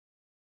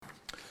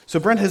So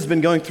Brent has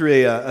been going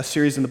through a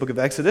series in the book of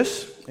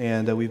Exodus,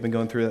 and we've been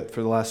going through it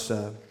for the last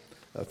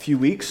few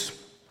weeks.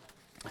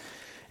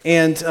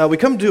 And we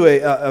come to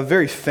a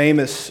very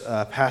famous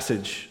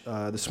passage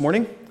this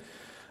morning.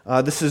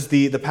 This is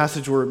the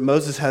passage where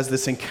Moses has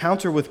this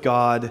encounter with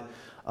God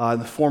in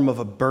the form of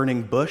a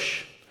burning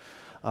bush.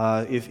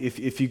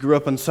 If you grew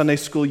up in Sunday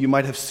school, you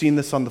might have seen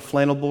this on the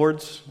flannel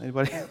boards.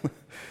 Anybody?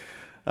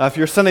 If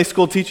you're a Sunday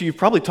school teacher, you've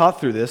probably taught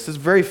through this. This is a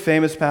very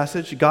famous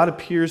passage. God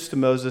appears to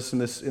Moses in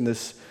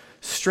this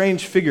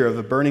strange figure of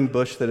a burning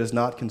bush that is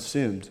not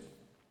consumed.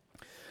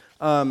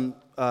 And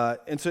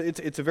so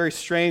it's a very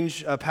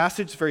strange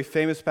passage, it's a very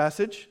famous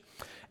passage.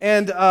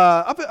 And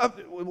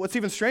what's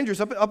even stranger is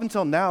up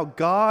until now,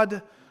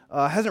 God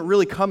hasn't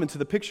really come into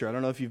the picture. I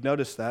don't know if you've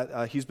noticed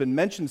that. He's been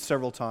mentioned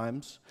several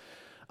times.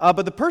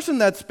 But the person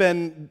that's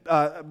been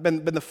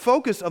the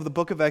focus of the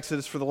book of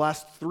Exodus for the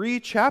last 3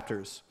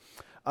 chapters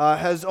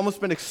has almost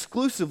been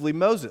exclusively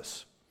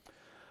Moses.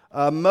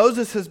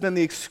 Moses has been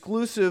the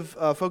exclusive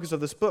focus of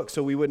this book.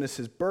 So we witnessed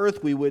his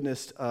birth. We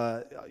witnessed,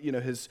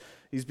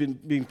 he's been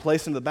being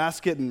placed in the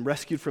basket and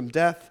rescued from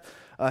death.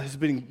 He's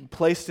been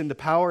placed into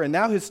power, and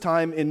now his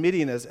time in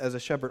Midian as a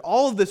shepherd.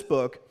 All of this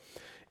book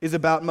is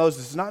about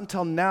Moses. It's not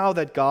until now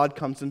that God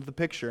comes into the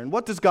picture. And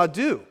what does God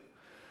do?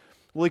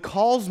 Well, he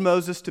calls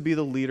Moses to be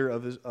the leader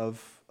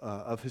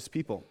of his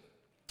people.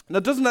 Now,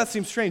 doesn't that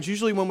seem strange?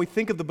 Usually when we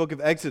think of the book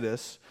of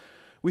Exodus,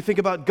 we think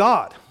about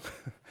God.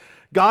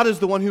 God is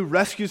the one who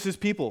rescues his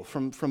people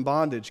from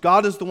bondage.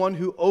 God is the one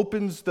who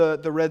opens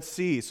the Red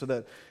Sea so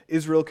that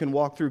Israel can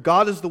walk through.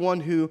 God is the one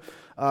who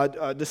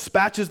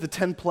dispatches the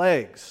 10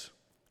 plagues.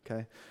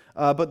 Okay,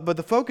 but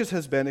the focus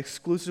has been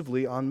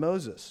exclusively on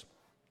Moses.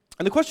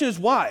 And the question is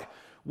why?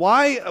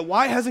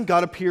 Why hasn't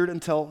God appeared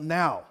until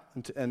now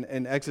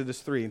in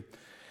Exodus 3?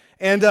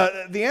 And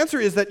the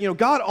answer is that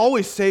God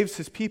always saves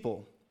his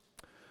people,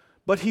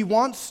 but he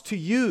wants to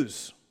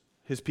use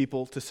his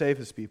people to save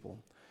his people.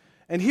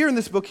 And here in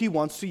this book, he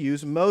wants to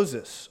use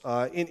Moses.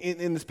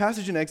 In this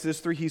passage in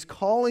Exodus 3, he's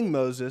calling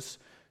Moses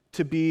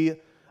to be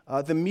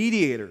the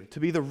mediator, to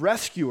be the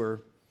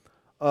rescuer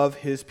of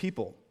his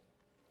people.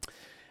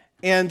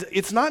 And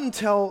it's not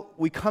until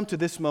we come to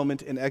this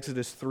moment in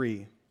Exodus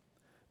 3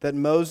 that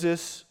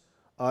Moses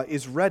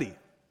is ready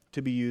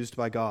to be used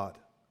by God.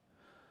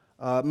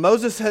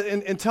 Moses,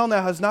 until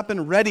now, has not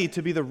been ready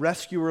to be the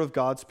rescuer of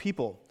God's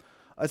people.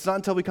 It's not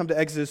until we come to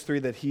Exodus 3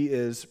 that he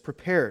is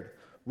prepared,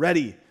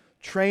 ready,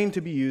 trained to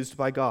be used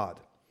by God.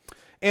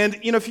 And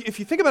if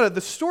you think about it,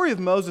 the story of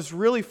Moses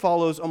really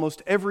follows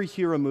almost every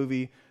hero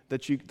movie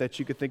that you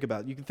could think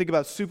about. You can think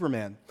about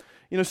Superman.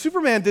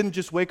 Superman didn't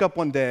just wake up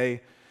one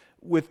day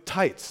with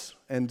tights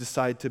and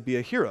decide to be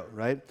a hero,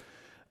 right?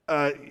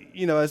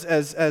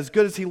 As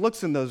good as he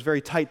looks in those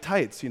very tight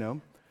tights,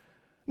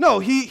 No,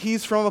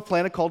 he's from a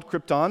planet called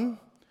Krypton,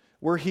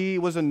 where he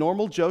was a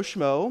normal Joe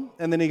Schmo,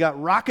 and then he got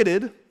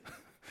rocketed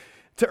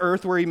to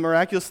Earth, where he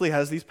miraculously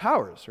has these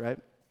powers, right?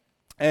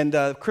 And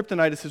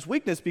kryptonite is his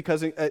weakness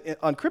because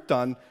on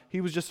Krypton, he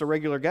was just a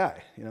regular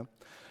guy,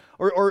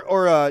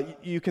 Or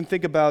you can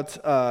think about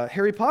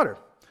Harry Potter.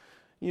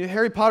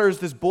 Harry Potter is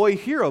this boy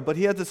hero, but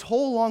he had this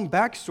whole long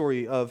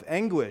backstory of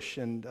anguish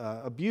and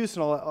abuse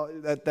and all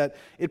that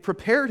it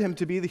prepared him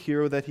to be the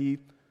hero that he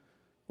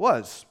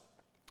was.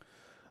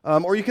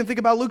 Or you can think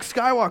about Luke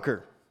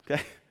Skywalker,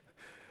 okay?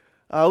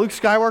 Luke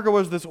Skywalker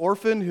was this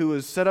orphan who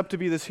was set up to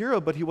be this hero,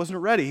 but he wasn't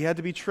ready. He had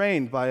to be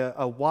trained by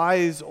a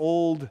wise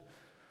old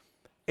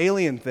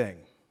alien thing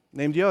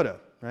named Yoda,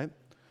 right?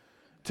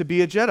 To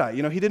be a Jedi.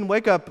 He didn't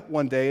wake up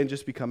one day and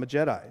just become a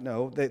Jedi.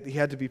 No, he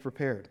had to be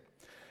prepared.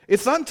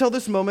 It's not until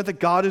this moment that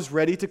God is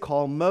ready to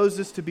call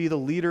Moses to be the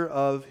leader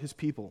of his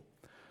people.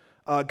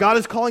 God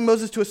is calling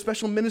Moses to a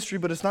special ministry,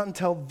 but it's not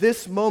until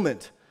this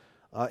moment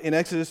in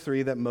Exodus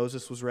 3 that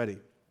Moses was ready.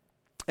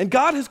 And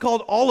God has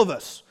called all of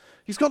us.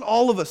 He's called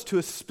all of us to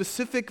a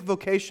specific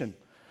vocation,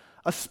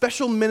 a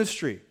special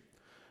ministry,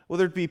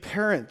 whether it be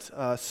parent,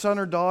 son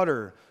or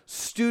daughter,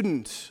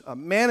 student,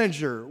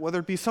 manager, whether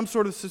it be some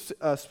sort of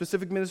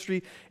specific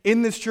ministry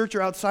in this church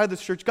or outside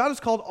this church. God has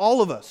called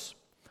all of us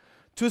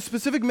to a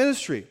specific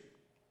ministry.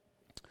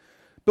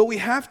 But we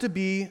have to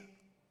be,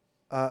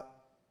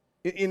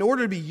 in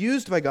order to be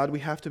used by God,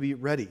 we have to be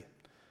ready.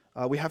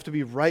 We have to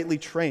be rightly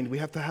trained. We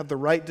have to have the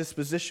right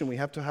disposition. We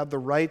have to have the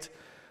right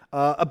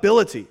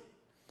ability.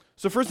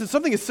 So for instance,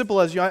 something as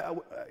simple as,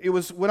 it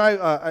was when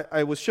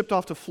I was shipped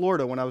off to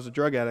Florida when I was a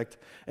drug addict,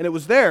 and it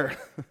was there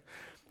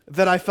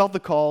that I felt the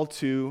call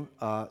to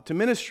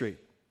ministry.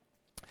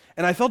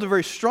 And I felt a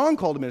very strong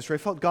call to ministry. I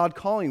felt God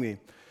calling me.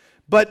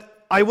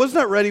 But I was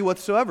not ready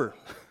whatsoever.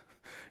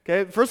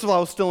 Okay, first of all, I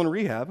was still in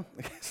rehab,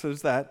 so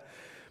there's that.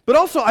 But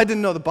also, I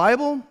didn't know the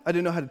Bible. I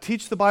didn't know how to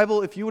teach the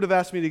Bible. If you would have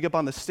asked me to get up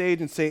on the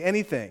stage and say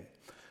anything,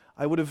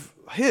 I would have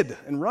hid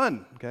and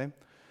run, okay?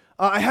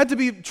 I had to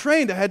be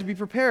trained. I had to be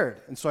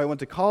prepared. And so I went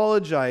to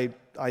college. I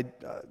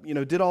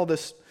did all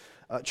this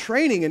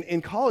training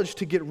in college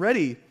to get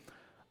ready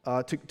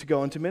to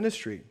go into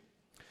ministry.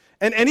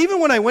 And even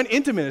when I went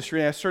into ministry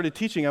and I started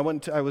teaching, I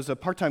was a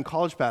part-time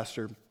college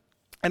pastor,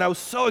 and I was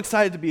so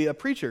excited to be a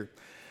preacher.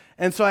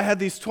 And so I had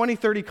these 20,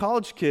 30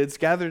 college kids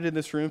gathered in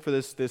this room for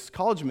this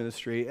college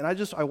ministry, and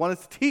I wanted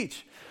to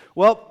teach.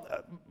 Well,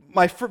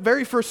 my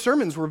very first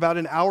sermons were about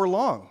an hour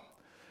long.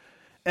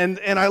 And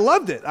I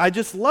loved it. I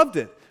just loved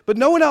it. But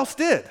no one else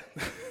did.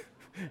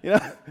 You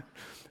know?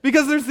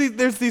 Because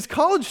there's these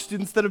college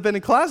students that have been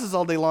in classes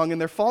all day long and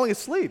they're falling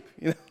asleep,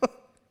 you know?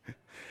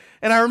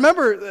 And I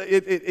remember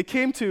it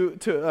came to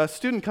a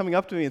student coming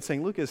up to me and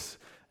saying, "Lucas,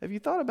 have you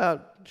thought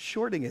about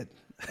shorting it?"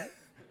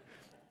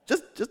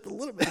 just a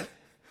little bit.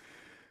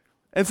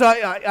 And so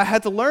I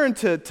had to learn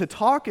to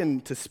talk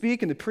and to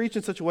speak and to preach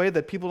in such a way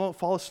that people don't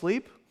fall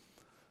asleep,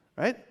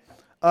 right?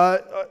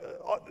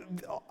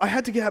 I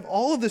had to have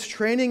all of this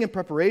training and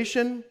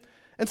preparation,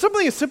 and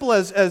something as simple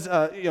as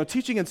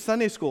teaching in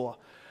Sunday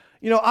school.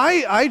 You know,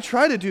 I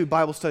try to do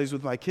Bible studies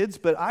with my kids,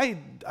 but I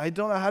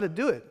don't know how to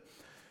do it.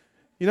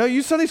 You know,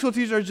 you Sunday school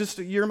teachers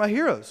you're my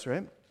heroes,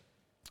 right?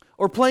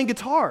 Or playing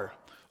guitar,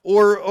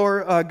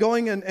 or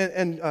going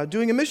and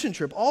doing a mission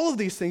trip. All of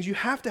these things, you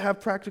have to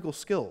have practical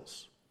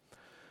skills.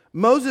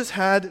 Moses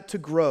had to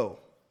grow.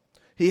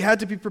 He had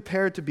to be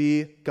prepared to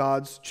be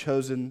God's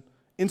chosen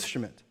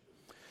instrument.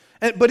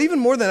 But even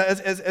more than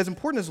that, as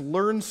important as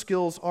learned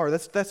skills are,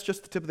 that's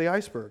just the tip of the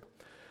iceberg.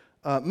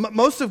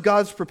 Most of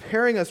God's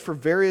preparing us for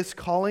various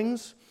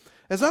callings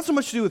has not so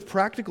much to do with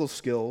practical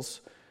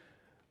skills,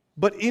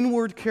 but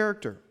inward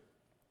character.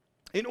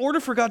 In order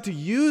for God to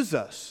use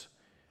us,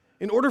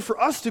 in order for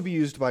us to be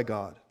used by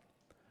God,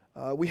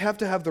 we have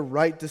to have the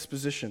right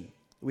disposition.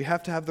 We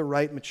have to have the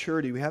right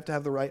maturity. We have to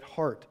have the right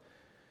heart.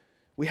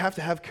 We have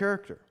to have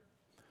character.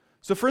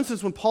 So for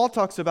instance, when Paul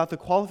talks about the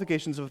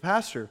qualifications of a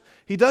pastor,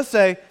 he does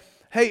say,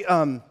 hey,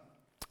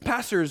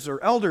 pastors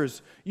or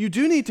elders, you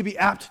do need to be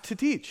apt to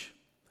teach.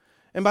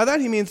 And by that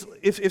he means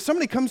if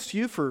somebody comes to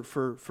you for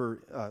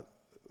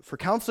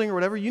counseling or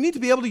whatever, you need to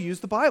be able to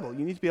use the Bible.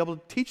 You need to be able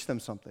to teach them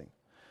something.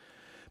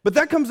 But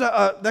that comes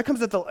at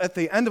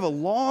the end of a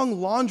long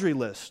laundry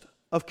list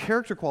of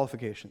character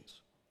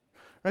qualifications.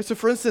 Right? So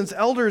for instance,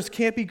 elders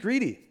can't be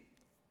greedy.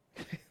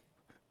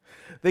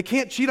 They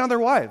can't cheat on their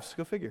wives.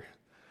 Go figure.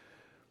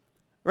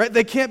 Right?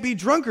 They can't be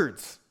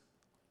drunkards.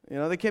 You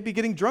know, they can't be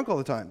getting drunk all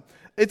the time.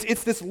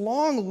 It's this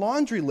long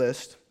laundry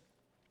list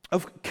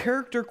of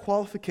character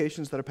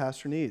qualifications that a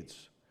pastor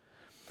needs.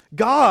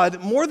 God,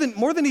 more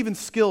than even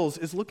skills,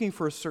 is looking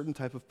for a certain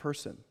type of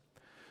person.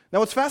 Now,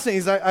 what's fascinating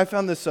is I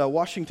found this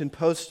Washington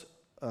Post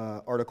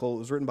article. It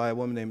was written by a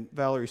woman named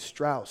Valerie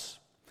Strauss,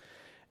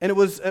 and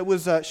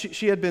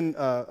she had been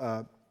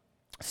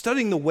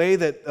studying the way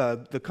that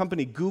the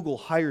company Google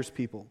hires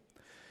people.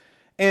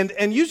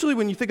 And usually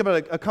when you think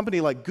about a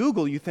company like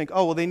Google, you think,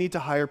 oh, well, they need to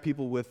hire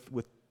people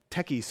with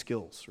techie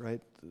skills,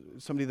 right?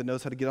 Somebody that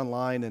knows how to get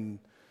online and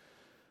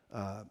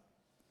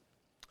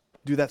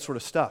do that sort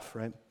of stuff,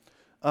 right?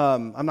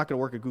 I'm not going to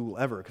work at Google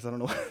ever because I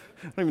don't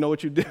even know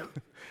what you do.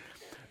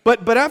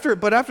 But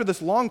after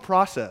this long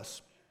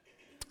process,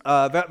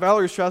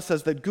 Valerie Strauss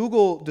says that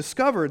Google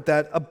discovered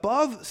that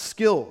above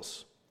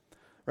skills,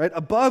 right,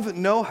 above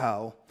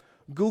know-how,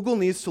 Google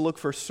needs to look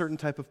for a certain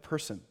type of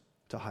person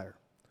to hire.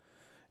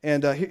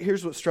 And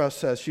here's what Strauss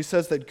says. She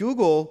says that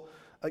Google,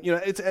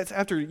 it's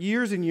after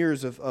years and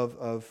years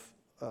of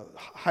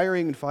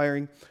hiring and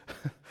firing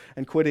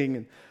and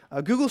quitting,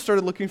 and Google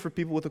started looking for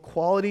people with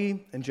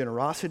equality and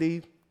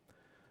generosity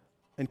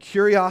and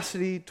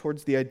curiosity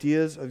towards the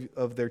ideas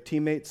of their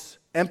teammates,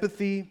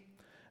 empathy,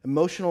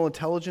 emotional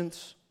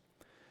intelligence,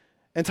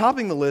 and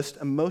topping the list,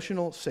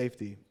 emotional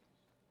safety,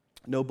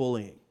 no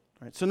bullying.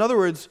 Right? So in other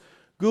words,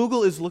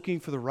 Google is looking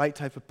for the right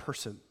type of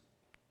person.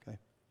 Okay?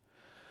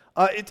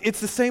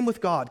 It's the same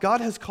with God.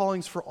 God has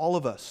callings for all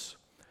of us,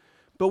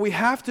 but we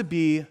have to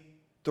be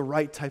the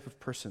right type of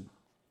person.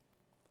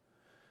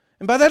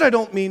 And by that I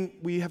don't mean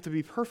we have to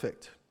be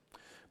perfect.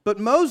 But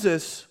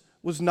Moses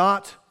was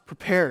not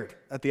prepared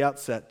at the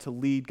outset to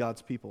lead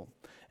God's people.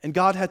 And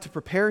God had to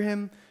prepare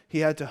him, he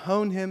had to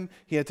hone him,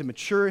 he had to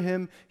mature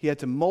him, he had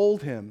to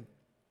mold him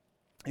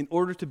in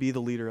order to be the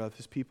leader of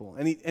his people.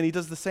 And he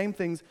does the same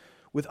things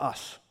with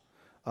us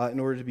in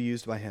order to be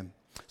used by him.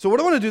 So what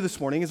I want to do this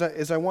morning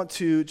is I want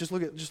to just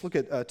look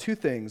at two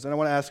things. And I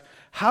want to ask,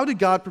 how did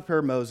God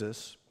prepare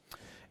Moses?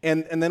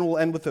 And then we'll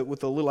end with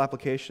a little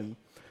application.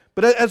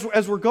 But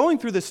as we're going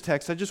through this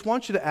text, I just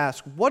want you to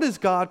ask, what is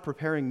God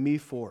preparing me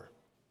for?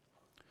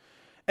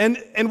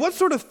 And what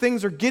sort of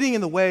things are getting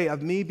in the way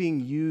of me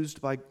being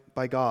used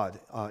by God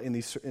in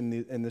this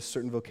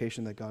certain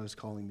vocation that God is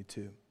calling me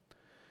to?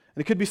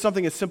 And it could be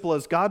something as simple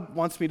as God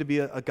wants me to be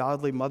a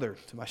godly mother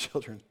to my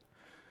children.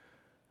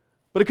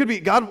 But it could be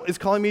God is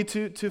calling me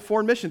to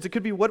foreign missions. It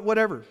could be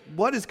whatever.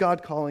 What is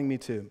God calling me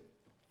to?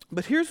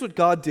 But here's what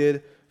God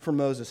did for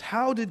Moses.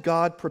 How did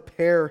God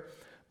prepare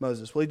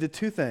Moses? Well, he did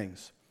two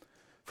things.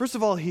 First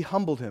of all, he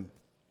humbled him.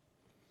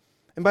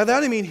 And by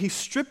that I mean he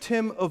stripped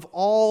him of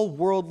all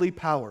worldly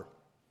power.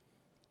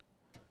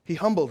 He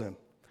humbled him.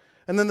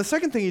 And then the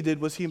second thing he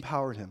did was he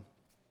empowered him.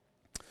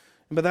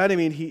 And by that I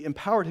mean he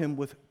empowered him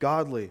with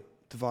godly,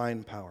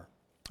 divine power.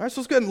 All right,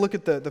 so let's go ahead and look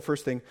at the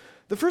first thing.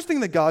 The first thing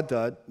that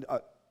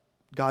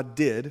God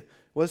did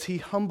was he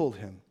humbled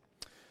him.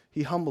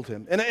 he humbled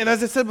him. And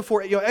as I said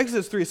before,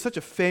 Exodus 3 is such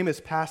a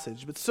famous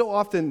passage, but so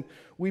often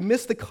we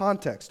miss the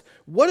context.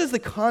 What is the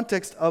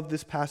context of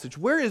this passage?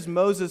 Where is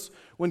Moses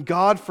when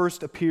God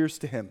first appears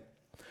to him?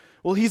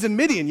 Well, he's in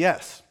Midian,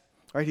 yes.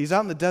 Right? He's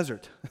out in the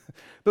desert.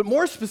 But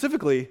more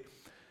specifically,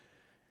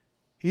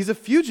 he's a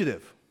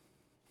fugitive.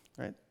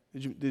 Right?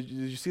 Did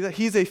you see that?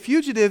 He's a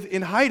fugitive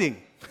in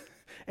hiding.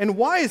 And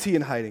why is he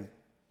in hiding?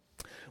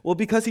 Well,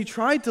 because he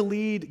tried to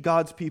lead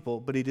God's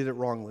people, but he did it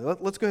wrongly.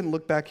 Let's go ahead and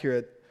look back here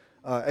at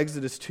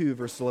Exodus 2,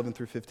 verse 11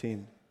 through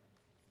 15.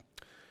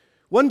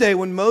 One day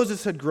when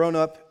Moses had grown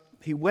up,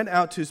 he went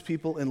out to his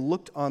people and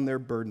looked on their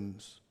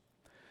burdens.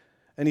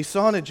 And he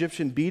saw an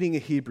Egyptian beating a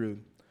Hebrew,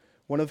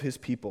 one of his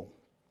people.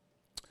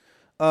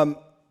 Now,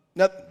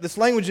 this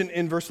language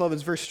in verse 11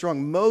 is very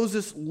strong.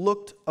 Moses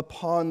looked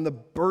upon the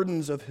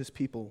burdens of his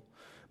people.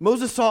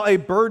 Moses saw a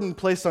burden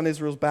placed on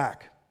Israel's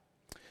back.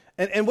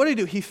 And what did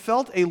he do? He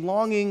felt a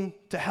longing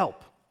to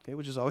help, okay,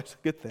 which is always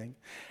a good thing.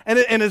 And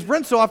as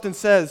Brent so often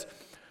says,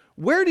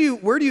 where do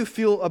you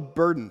feel a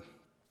burden?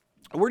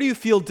 Where do you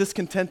feel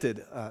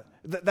discontented?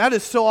 That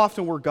is so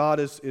often where God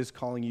is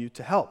calling you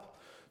to help.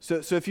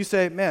 So if you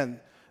say, man,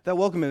 that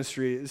welcome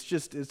ministry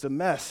it's a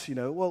mess,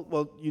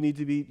 well you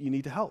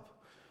need to help.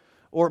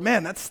 Or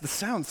man, the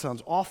sound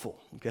sounds awful.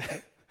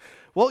 Okay,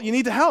 well you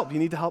need to help. You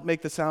need to help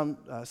make the sound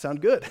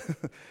good.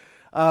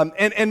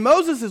 And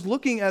Moses is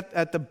looking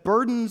at the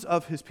burdens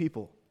of his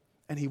people,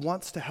 and he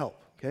wants to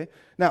help. Okay,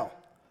 now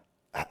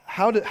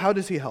how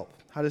does he help?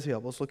 How does he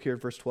help? Let's look here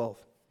at verse 12.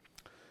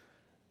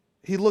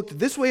 He looked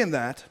this way and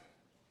that,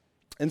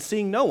 and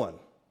seeing no one,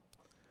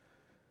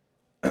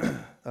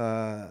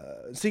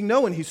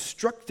 he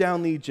struck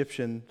down the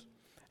Egyptian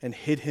and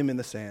hid him in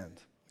the sand.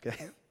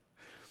 Okay.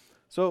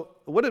 So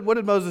what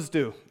did Moses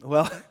do?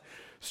 Well,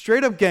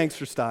 straight up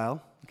gangster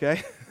style.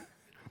 Okay.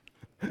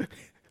 You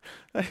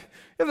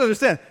have to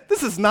understand,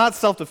 this is not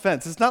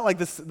self-defense. It's not like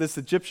this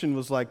Egyptian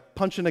was like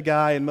punching a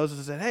guy and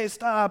Moses said, hey,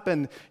 stop,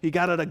 and he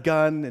got out a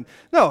gun. And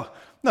no,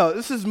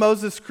 this is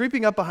Moses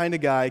creeping up behind a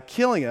guy,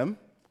 killing him,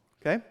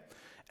 okay?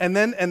 And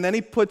then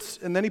he puts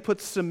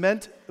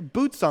cement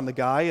boots on the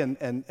guy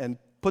and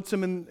puts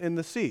him in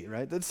the sea,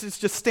 right? It's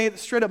just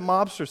straight up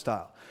mobster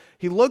style.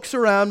 He looks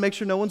around, makes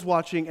sure no one's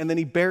watching, and then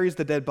he buries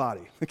the dead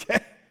body, okay?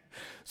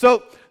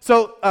 So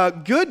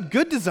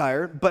good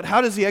desire, but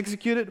how does he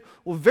execute it?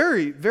 Well,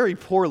 very, very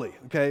poorly.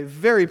 Okay,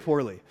 very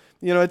poorly.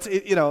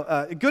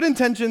 Good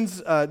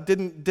intentions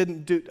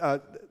didn't do.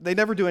 They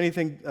never do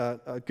anything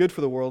good for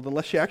the world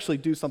unless you actually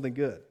do something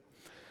good.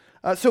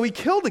 So he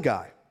killed a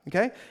guy.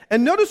 Okay,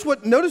 and notice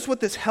what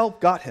this help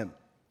got him.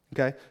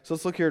 Okay, so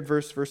let's look here at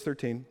verse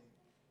 13.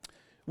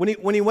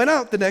 When he went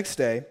out the next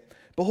day,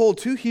 behold,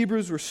 two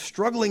Hebrews were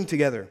struggling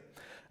together,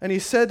 and he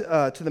said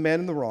to the man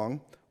in the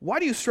wrong, "Why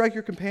do you strike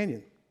your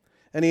companion?"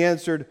 And he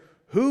answered,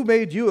 "Who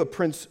made you a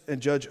prince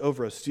and judge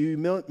over us? Do you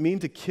mean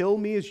to kill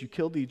me as you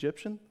killed the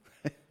Egyptian?"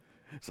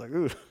 It's like,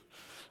 ooh.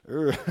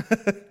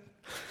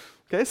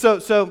 Okay,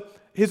 so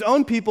his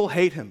own people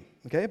hate him.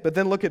 Okay, but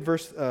then look at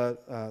verse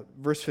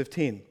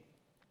 15.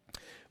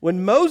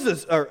 When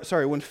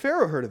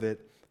Pharaoh heard of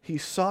it, he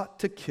sought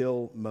to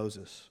kill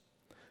Moses,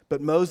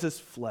 but Moses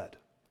fled.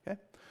 Okay,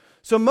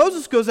 so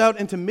Moses goes out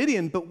into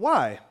Midian, but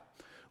why?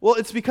 Well,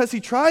 it's because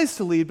he tries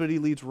to lead, but he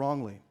leads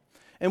wrongly.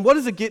 And what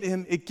does it get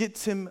him? It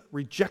gets him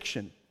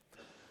rejection.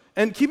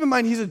 And keep in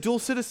mind, he's a dual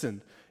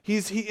citizen. He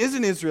is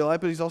an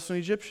Israelite, but he's also an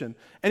Egyptian.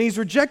 And he's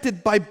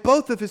rejected by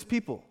both of his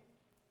people.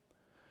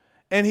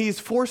 And he's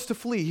forced to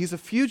flee. He's a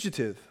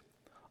fugitive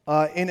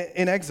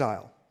in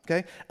exile.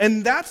 Okay?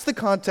 And that's the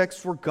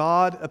context where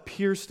God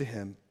appears to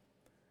him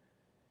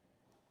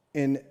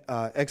in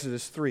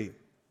Exodus 3.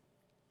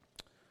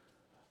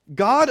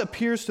 God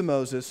appears to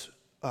Moses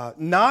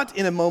not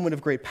in a moment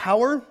of great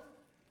power,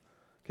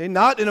 okay,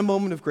 not in a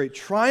moment of great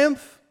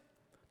triumph,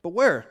 but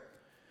where?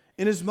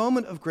 In his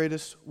moment of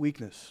greatest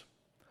weakness,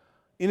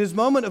 in his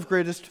moment of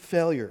greatest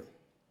failure.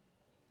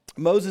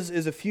 Moses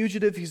is a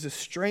fugitive, he's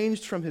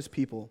estranged from his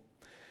people,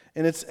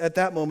 and it's at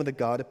that moment that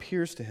God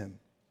appears to him.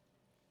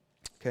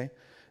 Okay?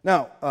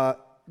 Now,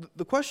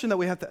 the question that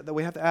we have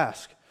to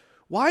ask,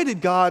 why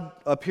did God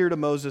appear to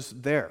Moses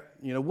there?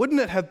 Wouldn't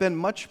it have been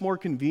much more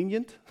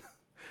convenient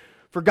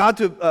for God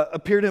to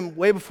appear to him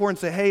way before and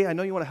say, hey, I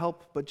know you want to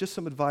help, but just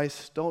some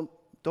advice, don't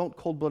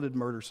cold-blooded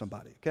murder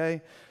somebody,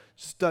 okay?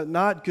 Just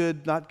not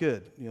good. Don't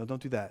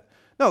do that.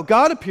 No,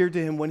 God appeared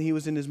to him when he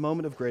was in his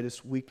moment of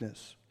greatest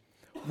weakness.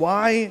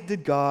 Why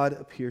did God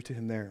appear to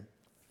him there?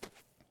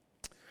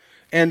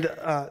 And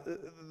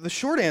the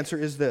short answer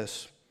is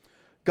this.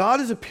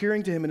 God is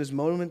appearing to him in his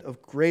moment of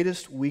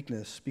greatest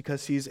weakness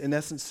because he's in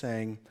essence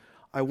saying,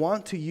 I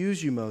want to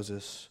use you,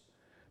 Moses,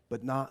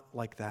 but not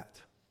like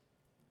that.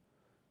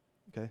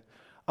 Okay?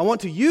 I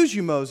want to use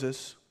you,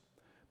 Moses,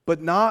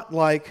 but not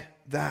like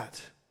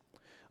that.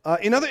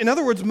 In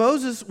other words,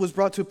 Moses was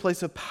brought to a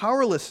place of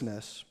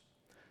powerlessness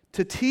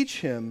to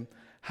teach him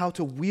how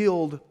to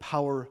wield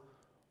power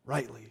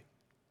rightly.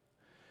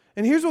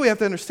 And here's what we have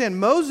to understand.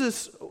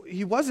 Moses,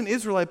 he was an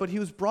Israelite, but he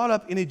was brought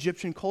up in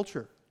Egyptian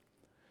culture.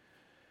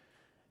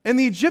 And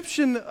the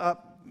Egyptian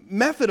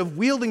method of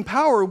wielding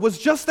power was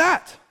just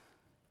that.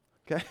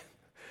 Okay?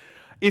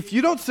 If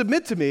you don't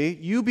submit to me,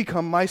 you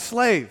become my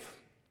slave.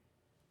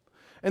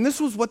 And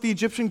this was what the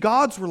Egyptian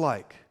gods were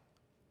like.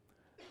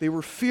 They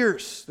were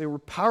fierce, they were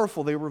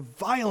powerful, they were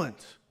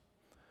violent.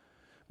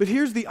 But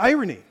here's the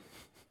irony,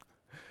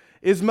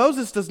 is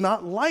Moses does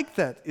not like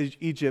that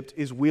Egypt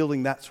is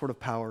wielding that sort of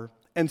power.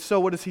 And so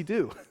what does he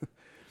do?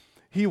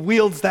 He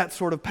wields that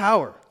sort of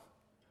power.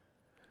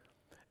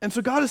 And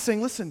so God is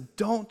saying, listen,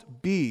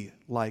 don't be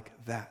like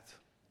that.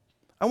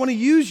 I want to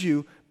use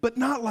you, but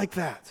not like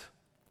that.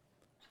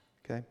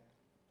 Okay?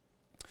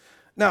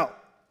 Now,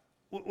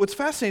 what's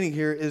fascinating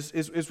here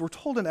is we're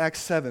told in Acts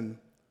 7,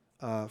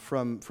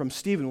 from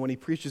Stephen when he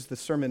preaches the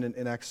sermon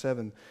in Acts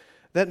 7,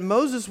 that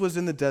Moses was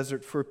in the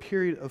desert for a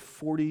period of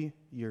 40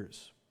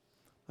 years.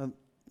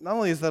 Not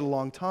only is that a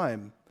long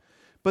time,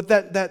 but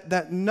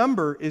that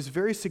number is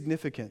very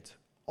significant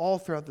all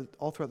throughout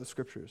the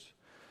scriptures.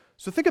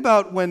 So think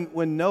about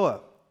when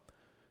Noah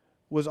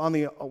was on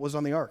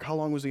the ark. How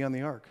long was he on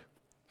the ark?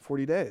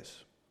 40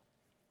 days.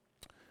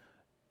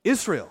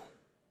 Israel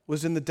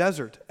was in the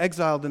desert,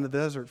 exiled in the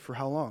desert for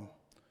how long?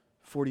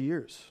 40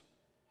 years.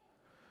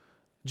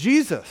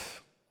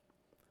 Jesus,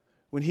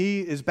 when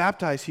he is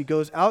baptized, he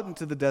goes out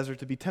into the desert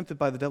to be tempted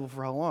by the devil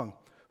for how long?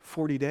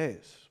 40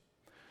 days.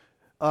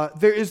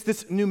 There is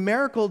this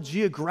numerical,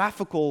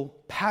 geographical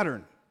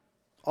pattern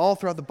all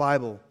throughout the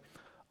Bible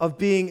of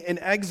being in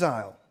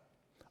exile,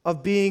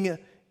 of being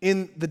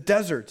in the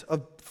desert,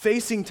 of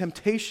facing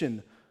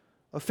temptation,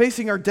 of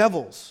facing our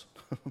devils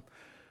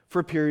for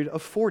a period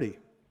of 40.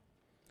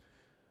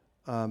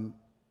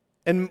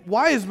 And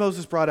why is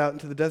Moses brought out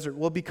into the desert?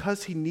 Well,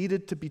 because he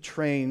needed to be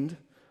trained,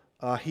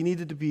 he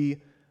needed to be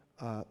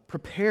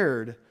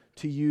prepared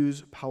to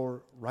use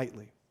power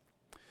rightly.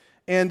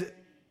 And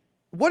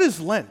what is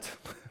Lent?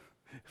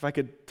 If I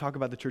could talk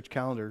about the church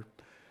calendar.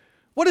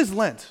 What is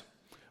Lent?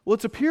 Well,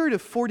 it's a period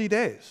of 40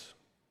 days.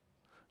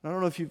 I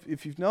don't know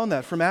if you've known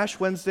that. From Ash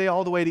Wednesday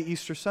all the way to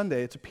Easter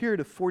Sunday, it's a period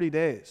of 40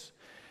 days.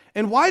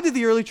 And why did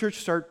the early church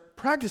start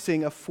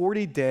practicing a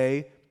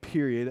 40-day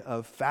period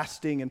of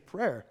fasting and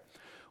prayer?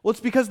 Well, it's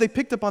because they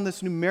picked up on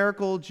this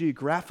numerical,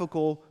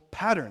 geographical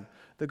pattern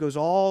that goes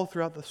all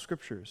throughout the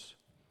scriptures.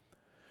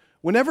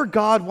 Whenever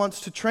God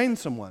wants to train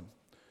someone,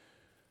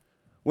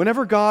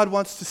 whenever God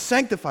wants to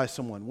sanctify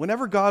someone,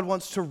 whenever God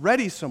wants to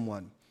ready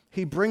someone,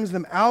 he brings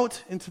them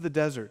out into the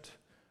desert.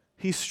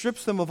 He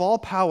strips them of all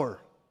power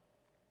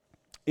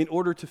in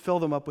order to fill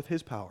them up with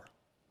his power.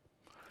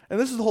 And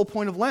this is the whole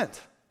point of Lent.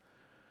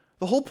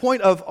 The whole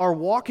point of our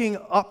walking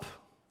up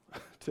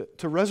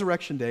to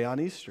Resurrection Day on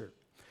Easter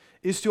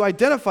is to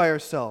identify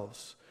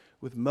ourselves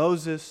with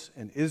Moses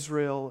and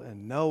Israel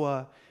and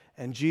Noah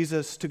and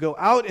Jesus, to go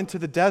out into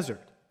the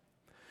desert.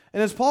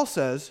 And as Paul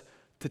says,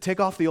 to take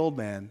off the old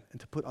man and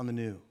to put on the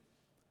new.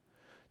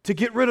 To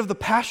get rid of the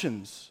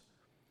passions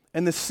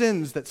and the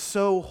sins that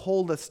so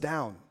hold us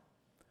down,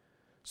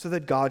 so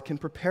that God can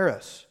prepare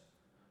us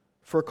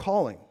for a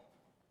calling,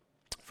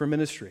 for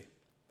ministry.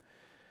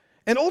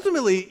 And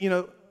ultimately,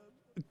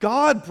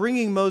 God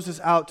bringing Moses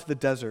out to the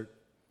desert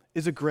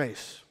is a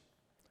grace.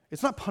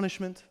 It's not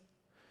punishment.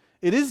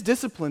 It is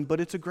discipline, but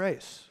it's a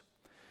grace.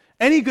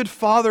 Any good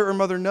father or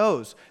mother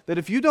knows that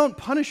if you don't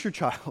punish your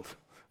child,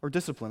 or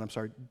discipline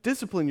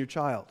your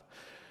child,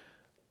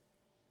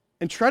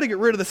 and try to get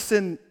rid of the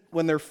sin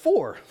when they're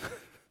 4,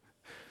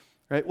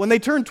 right? When they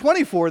turn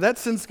 24, that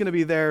sin's going to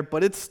be there,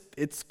 but it's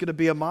going to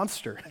be a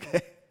monster,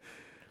 okay?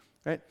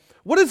 Right?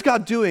 What is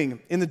God doing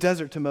in the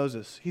desert to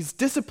Moses? He's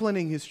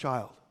disciplining his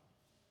child.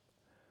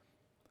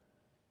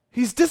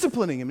 He's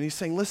disciplining him, and he's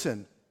saying,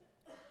 listen,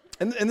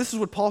 and this is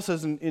what Paul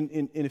says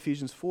in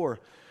Ephesians 4.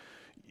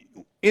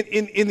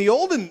 In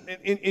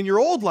your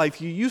old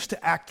life, you used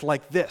to act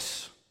like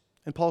this.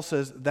 And Paul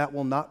says, that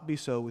will not be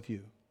so with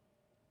you.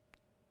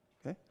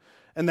 Okay?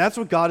 And that's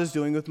what God is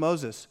doing with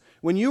Moses.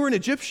 When you were an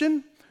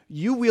Egyptian,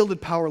 you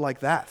wielded power like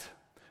that,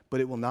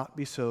 but it will not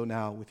be so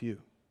now with you.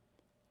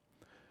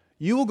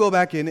 You will go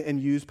back in and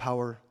use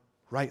power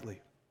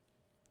rightly.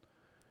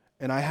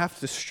 And I have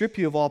to strip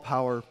you of all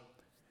power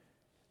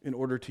in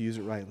order to use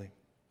it rightly.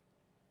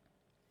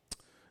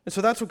 And so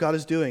that's what God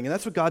is doing, and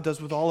that's what God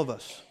does with all of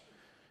us.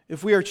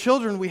 If we are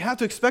children, we have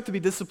to expect to be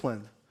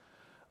disciplined.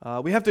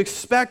 We have to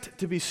expect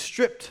to be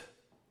stripped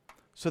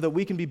so that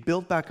we can be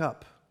built back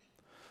up.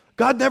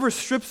 God never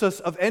strips us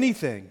of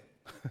anything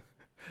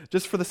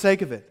just for the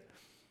sake of it.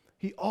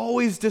 He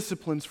always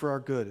disciplines for our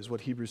good, is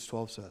what Hebrews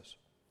 12 says.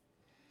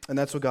 And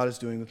that's what God is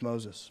doing with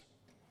Moses.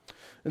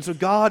 And so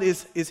God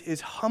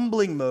is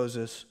humbling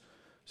Moses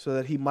so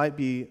that he might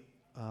be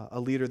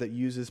a leader that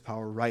uses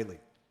power rightly.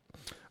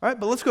 All right,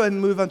 but let's go ahead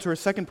and move on to our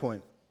second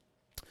point,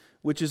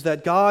 which is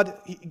that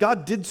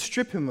God did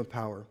strip him of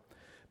power,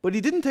 but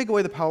he didn't take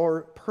away the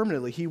power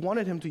permanently. He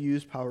wanted him to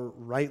use power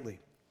rightly.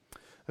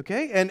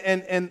 Okay?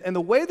 And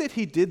the way that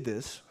he did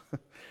this,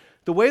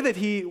 the way that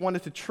he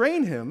wanted to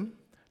train him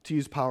to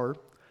use power,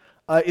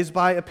 is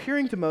by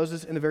appearing to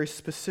Moses in a very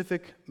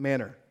specific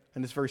manner,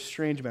 in this very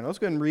strange manner. Let's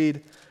go ahead and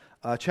read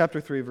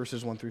chapter 3,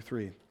 verses 1 through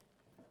 3.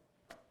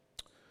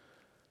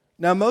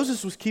 Now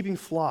Moses was keeping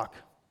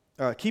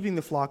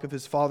the flock of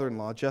his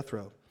father-in-law,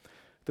 Jethro,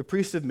 the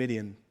priest of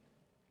Midian.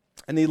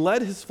 And he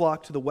led his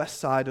flock to the west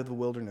side of the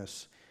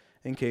wilderness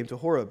and came to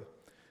Horeb,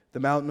 the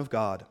mountain of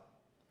God.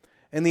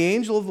 And the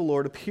angel of the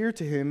Lord appeared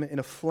to him in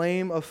a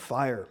flame of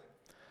fire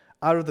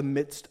out of the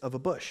midst of a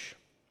bush.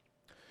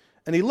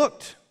 And he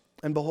looked,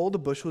 and behold, the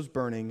bush was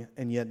burning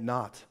and yet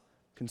not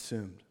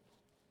consumed.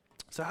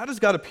 So how does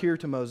God appear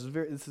to Moses?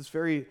 It's this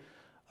very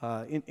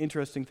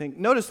interesting thing.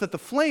 Notice that the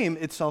flame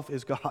itself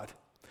is God,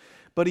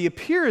 but he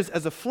appears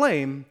as a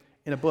flame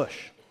in a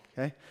bush.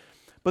 Okay?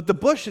 But the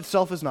bush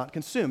itself is not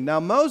consumed. Now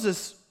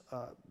Moses,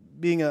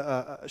 being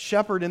a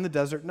shepherd in the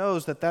desert,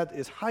 knows that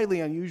is highly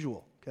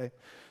unusual. Okay?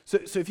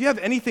 So if you have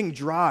anything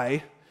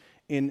dry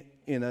in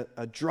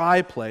a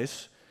dry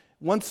place,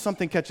 once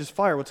something catches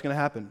fire, what's going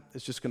to happen?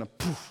 It's just going to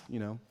poof,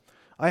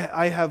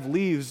 I have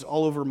leaves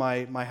all over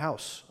my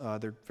house.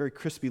 They're very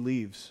crispy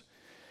leaves.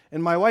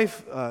 And my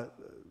wife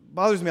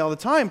bothers me all the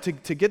time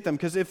to get them,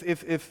 because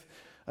if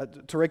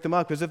to rake them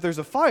up, because if there's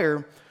a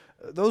fire,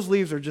 those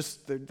leaves are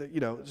just,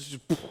 it's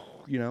just,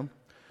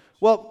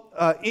 Well,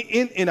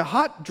 in a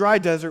hot, dry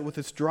desert with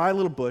this dry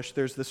little bush,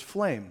 there's this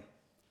flame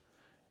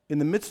in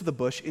the midst of the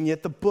bush, and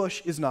yet the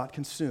bush is not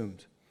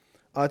consumed.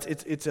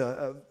 It's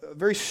a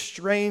very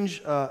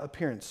strange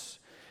appearance.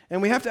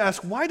 And we have to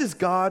ask, why does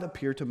God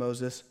appear to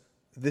Moses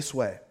this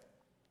way?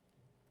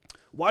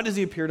 Why does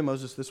he appear to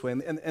Moses this way?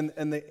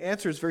 And the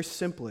answer is very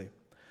simply,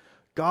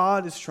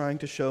 God is trying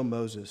to show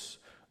Moses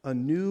a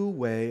new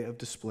way of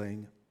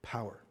displaying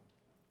power.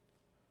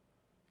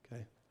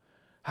 Okay?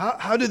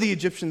 How do the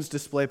Egyptians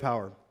display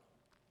power?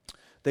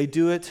 They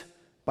do it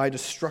by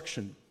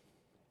destruction,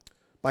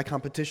 by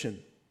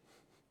competition.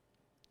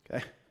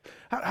 Okay?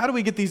 How do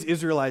we get these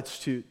Israelites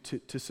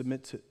to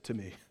submit to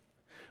me?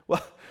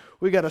 Well,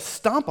 we got to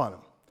stomp on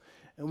them,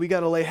 and we got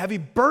to lay heavy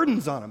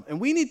burdens on them, and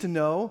we need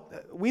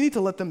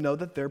to let them know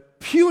that they're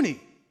puny.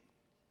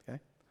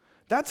 Okay?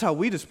 That's how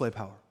we display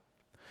power.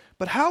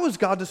 But how is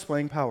God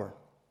displaying power?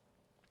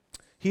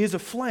 He is a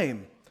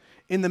flame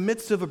in the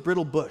midst of a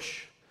brittle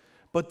bush,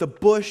 but the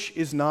bush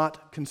is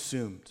not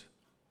consumed.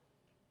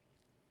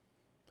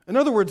 In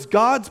other words,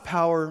 God's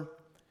power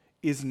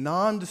is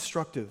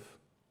non-destructive,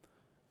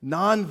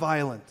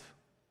 non-violent,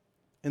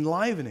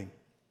 enlivening.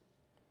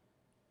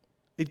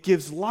 It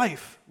gives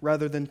life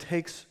rather than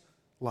takes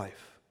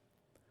life.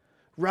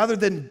 Rather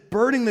than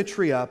burning the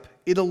tree up,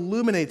 it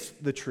illuminates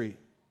the tree.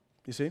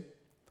 You see?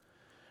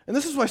 And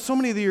this is why so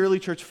many of the early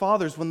church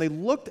fathers, when they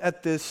looked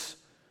at this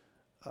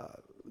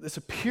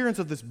appearance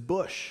of this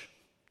bush,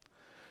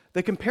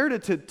 they compared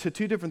it to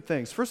two different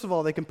things. First of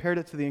all, they compared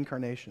it to the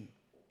incarnation.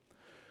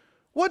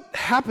 What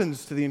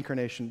happens to the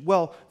incarnation?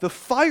 Well, the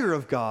fire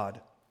of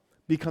God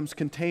becomes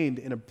contained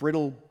in a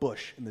brittle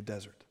bush in the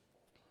desert.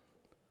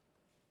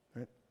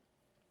 Right?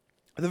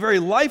 The very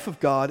life of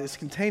God is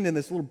contained in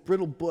this little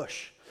brittle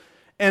bush.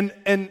 And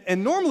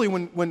normally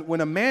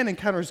when a man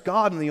encounters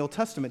God in the Old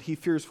Testament, he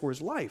fears for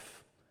his life.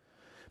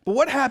 But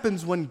what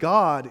happens when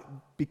God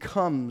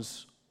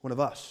becomes one of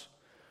us?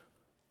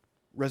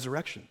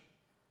 Resurrection.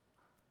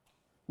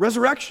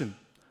 Resurrection.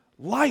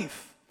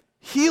 Life.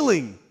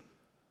 Healing.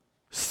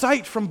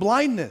 Sight from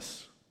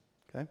blindness.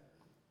 Okay?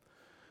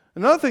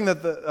 Another thing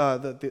that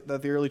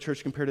the early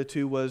church compared it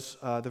to was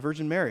the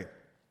Virgin Mary.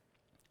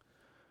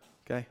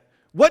 Okay?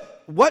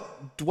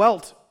 What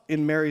dwelt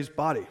in Mary's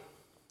body?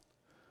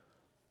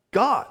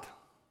 God.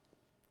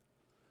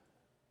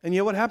 And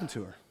yet what happened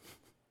to her?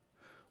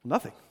 Well,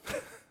 nothing.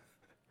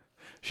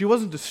 She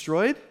wasn't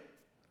destroyed.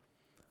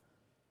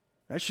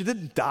 Right? She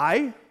didn't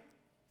die.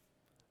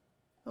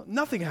 No,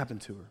 nothing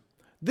happened to her.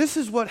 This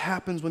is what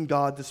happens when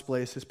God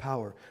displays his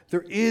power.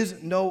 There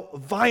is no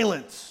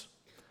violence.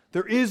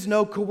 There is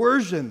no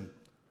coercion.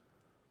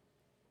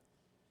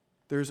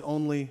 There's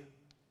only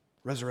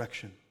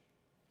resurrection.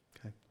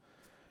 Okay?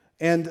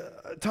 And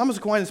Thomas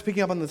Aquinas is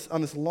picking up on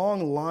this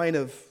long line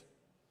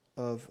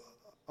of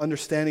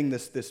understanding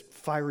this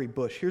fiery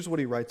bush. Here's what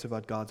he writes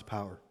about God's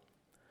power.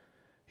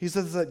 He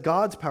says that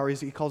God's power,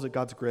 he calls it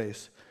God's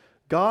grace.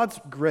 God's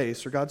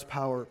grace, or God's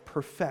power,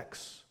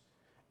 perfects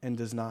and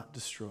does not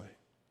destroy.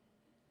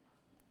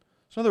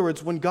 So in other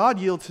words, when God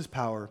yields his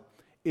power,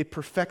 it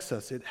perfects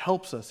us, it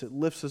helps us, it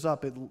lifts us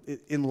up, it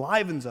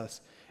enlivens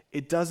us.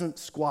 It doesn't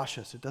squash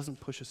us, it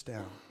doesn't push us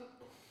down.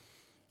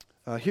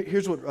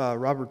 Here's what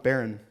Robert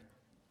Barron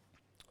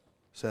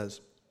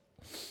says.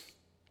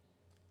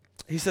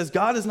 He says,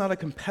 God is not a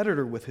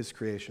competitor with his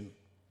creation.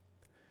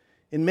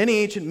 In many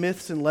ancient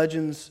myths and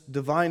legends,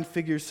 divine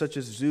figures such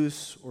as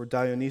Zeus or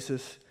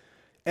Dionysus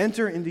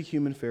enter into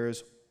human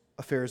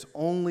affairs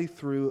only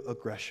through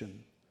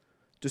aggression,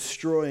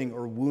 destroying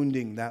or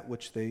wounding that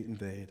which they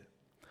invade.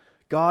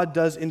 God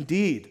does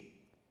indeed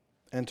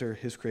enter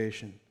his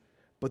creation,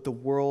 but the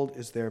world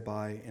is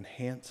thereby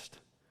enhanced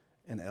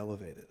and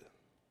elevated.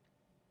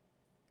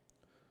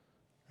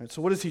 All right,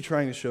 so what is he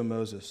trying to show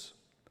Moses?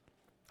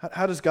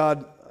 How does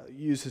God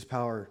use his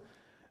power?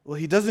 Well,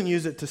 he doesn't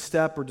use it to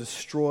step or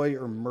destroy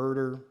or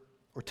murder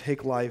or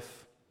take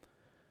life.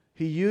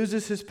 He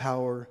uses his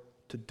power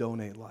to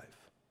donate life.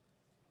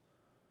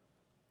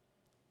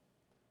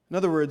 In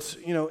other words,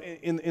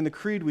 in the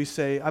creed we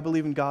say, I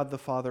believe in God the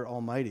Father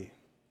Almighty.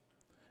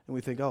 And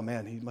we think, oh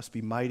man, he must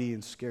be mighty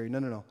and scary. No,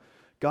 no, no.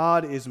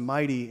 God is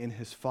mighty in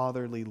his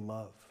fatherly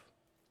love.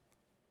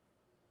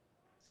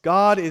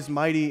 God is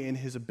mighty in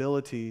his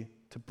ability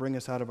to bring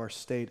us out of our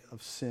state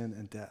of sin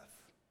and death.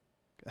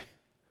 Okay?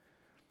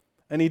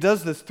 And he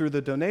does this through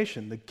the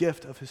donation, the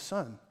gift of his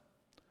Son.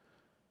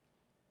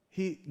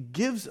 He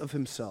gives of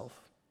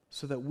himself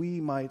so that we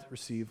might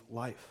receive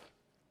life.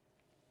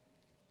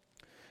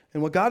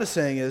 And what God is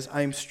saying is,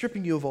 I am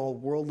stripping you of all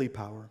worldly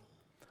power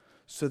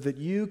so that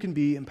you can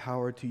be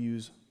empowered to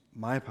use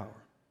my power.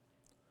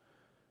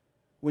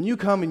 When you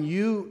come and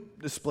you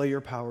display your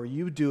power,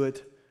 you do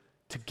it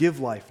to give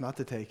life, not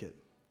to take it.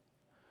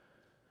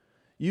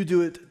 You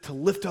do it to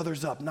lift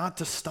others up, not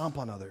to stomp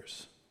on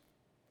others.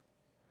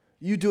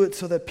 You do it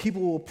so that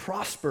people will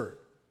prosper,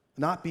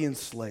 not be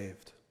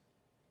enslaved.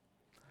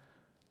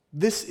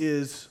 This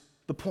is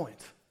the point,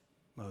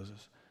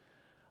 Moses.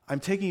 I'm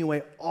taking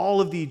away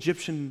all of the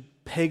Egyptian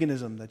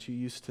paganism that you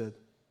used to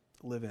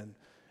live in,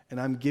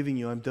 and I'm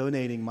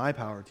donating my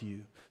power to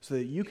you so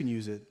that you can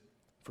use it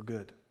for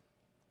good.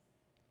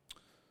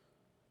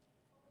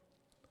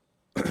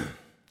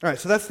 All right,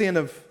 so that's the end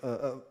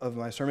of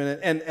my sermon,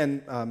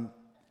 and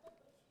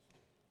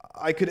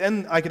I could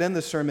end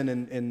this sermon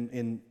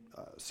in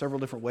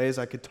several different ways.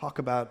 I could talk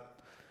about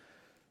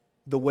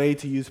the way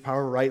to use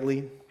power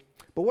rightly,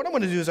 but what I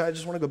want to do is I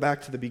just want to go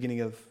back to the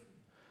beginning of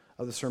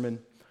the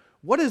sermon.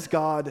 What is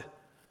God?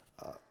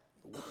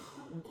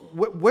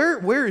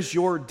 Where is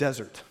your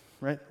desert?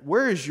 Right?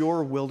 Where is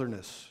your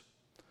wilderness?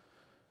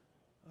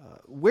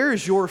 Where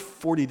is your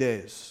 40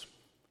 days?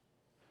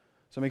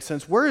 Does that make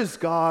sense? Where is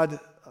God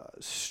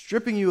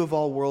stripping you of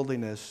all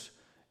worldliness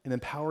and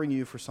empowering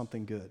you for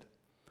something good?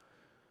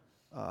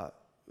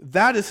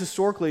 That is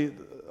historically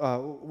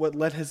what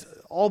Lent has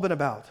all been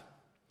about.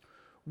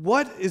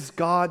 What is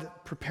God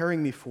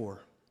preparing me for?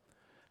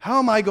 How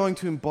am I going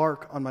to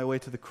embark on my way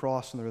to the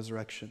cross and the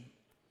resurrection?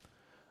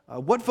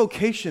 What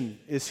vocation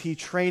is he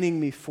training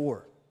me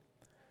for?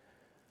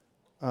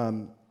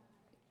 Going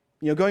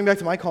back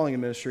to my calling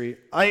in ministry,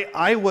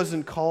 I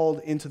wasn't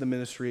called into the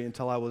ministry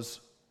until I was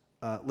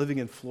living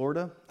in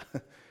Florida.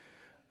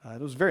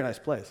 It was a very nice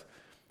place,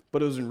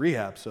 but it was in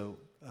rehab, so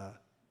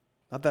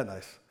not that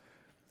nice.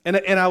 And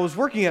I was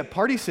working at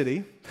Party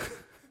City. I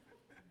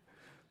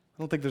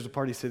don't think there's a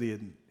Party City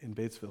in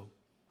Batesville.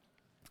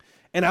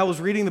 And I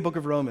was reading the book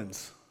of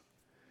Romans.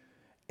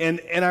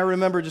 And I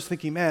remember just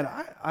thinking, man,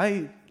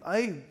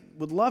 I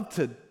would love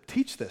to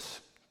teach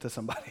this to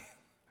somebody.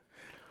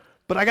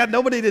 But I got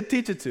nobody to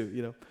teach it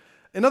to,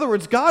 In other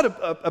words, God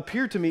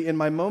appeared to me in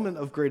my moment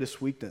of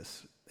greatest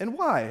weakness. And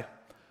why?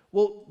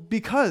 Well,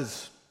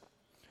 because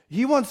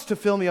he wants to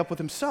fill me up with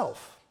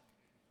himself.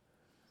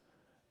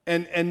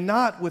 And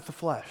not with the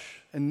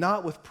flesh, and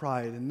not with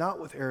pride, and not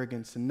with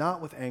arrogance, and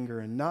not with anger,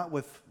 and not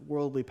with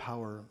worldly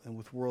power, and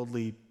with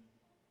worldly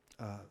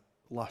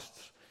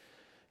lusts.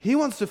 He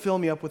wants to fill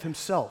me up with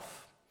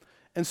himself.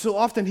 And so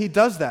often he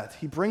does that.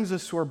 He brings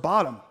us to our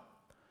bottom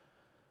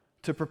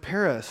to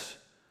prepare us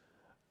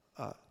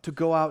to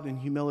go out in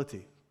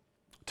humility,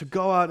 to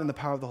go out in the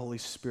power of the Holy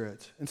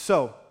Spirit. And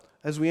so,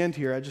 as we end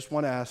here, I just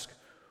want to ask,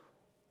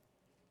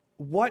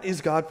 what is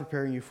God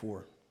preparing you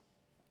for?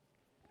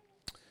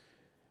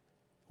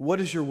 What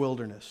is your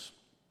wilderness?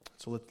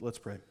 So let's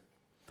pray.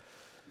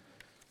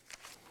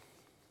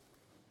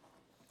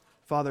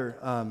 Father,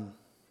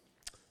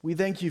 we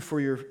thank you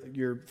for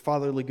your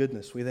fatherly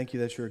goodness. We thank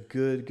you that you're a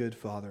good, good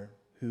father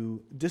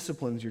who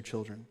disciplines your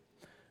children.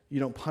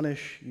 You don't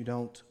punish, you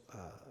don't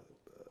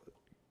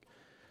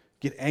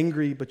get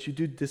angry, but you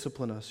do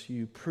discipline us.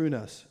 You prune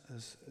us,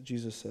 as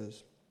Jesus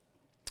says.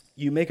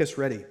 You make us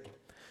ready.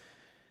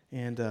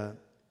 And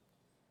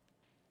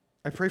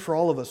I pray for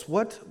all of us.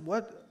 What,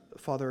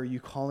 Father, are you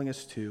calling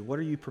us to? What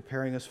are you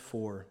preparing us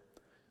for?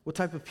 What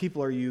type of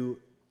people are you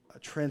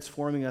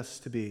transforming us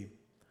to be?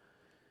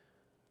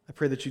 I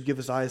pray that you'd give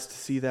us eyes to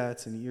see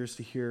that and ears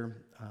to hear.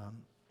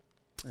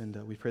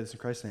 And we pray this in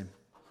Christ's name.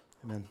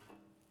 Amen.